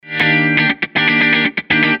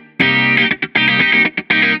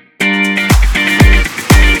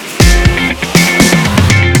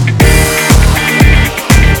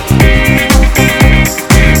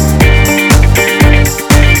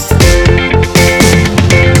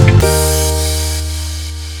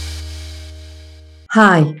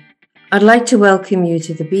Hi, I'd like to welcome you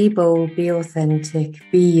to the Be Bold, Be Authentic,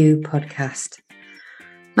 Be You podcast.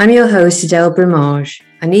 I'm your host, Adele Brimage,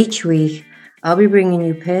 and each week I'll be bringing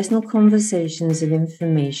you personal conversations and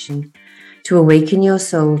information to awaken your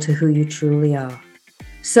soul to who you truly are,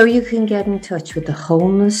 so you can get in touch with the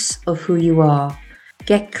wholeness of who you are,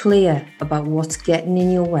 get clear about what's getting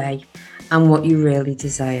in your way and what you really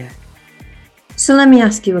desire. So let me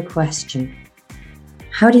ask you a question.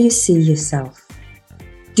 How do you see yourself?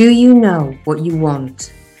 Do you know what you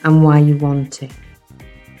want and why you want it?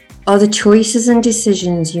 Are the choices and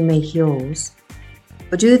decisions you make yours,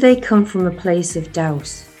 or do they come from a place of doubt,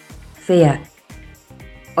 fear?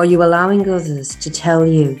 Are you allowing others to tell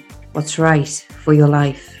you what's right for your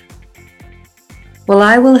life? Well,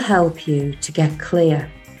 I will help you to get clear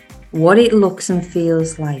what it looks and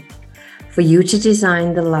feels like for you to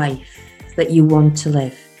design the life that you want to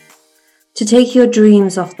live, to take your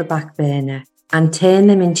dreams off the back burner and turn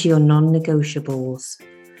them into your non-negotiables,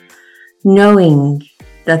 knowing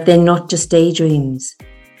that they're not just daydreams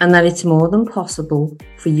and that it's more than possible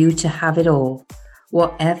for you to have it all,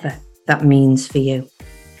 whatever that means for you.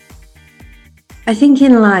 I think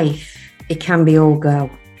in life, it can be all go,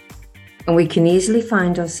 and we can easily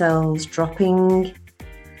find ourselves dropping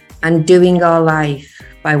and doing our life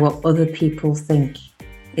by what other people think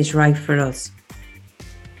is right for us.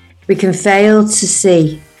 We can fail to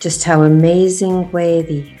see just how amazing,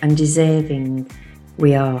 worthy and deserving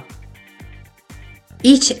we are.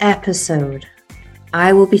 Each episode,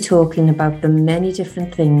 I will be talking about the many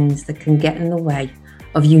different things that can get in the way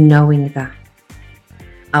of you knowing that.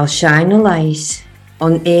 I'll shine a light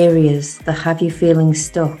on areas that have you feeling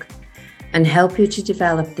stuck and help you to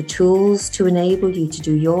develop the tools to enable you to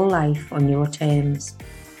do your life on your terms.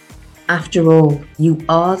 After all, you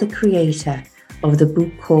are the creator of the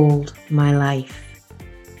book called My Life.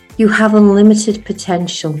 You have unlimited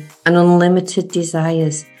potential and unlimited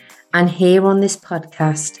desires, and here on this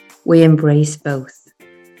podcast, we embrace both.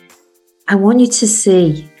 I want you to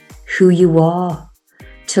see who you are,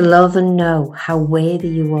 to love and know how worthy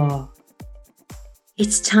you are.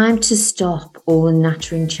 It's time to stop all the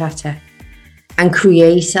nattering chatter and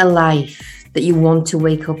create a life that you want to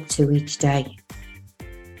wake up to each day.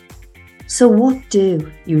 So what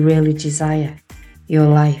do you really desire your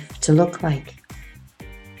life to look like?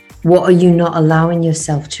 What are you not allowing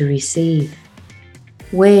yourself to receive?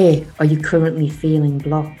 Where are you currently feeling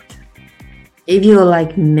blocked? If you're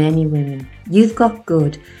like many women, you've got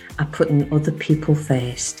good at putting other people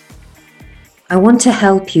first. I want to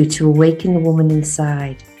help you to awaken the woman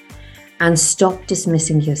inside and stop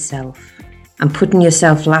dismissing yourself and putting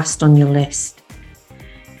yourself last on your list.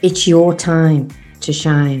 It's your time to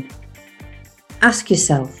shine. Ask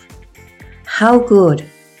yourself, how good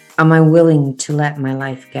am I willing to let my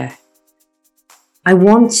life get? I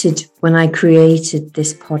wanted, when I created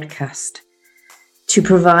this podcast, to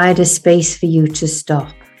provide a space for you to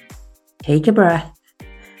stop, take a breath,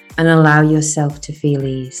 and allow yourself to feel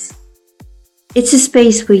ease. It's a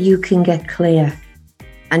space where you can get clear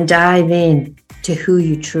and dive in to who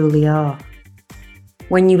you truly are.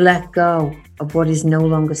 When you let go of what is no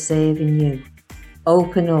longer serving you,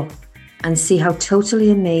 open up and see how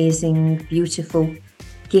totally amazing, beautiful,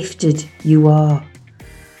 gifted you are.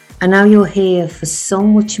 And now you're here for so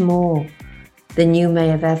much more than you may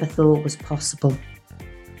have ever thought was possible.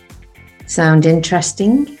 Sound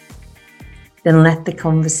interesting? Then let the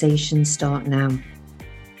conversation start now.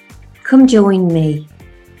 Come join me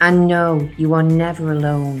and know you are never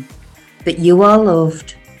alone, that you are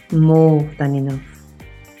loved more than enough.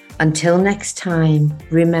 Until next time,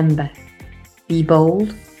 remember, be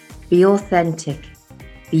bold, be authentic,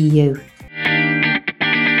 be you.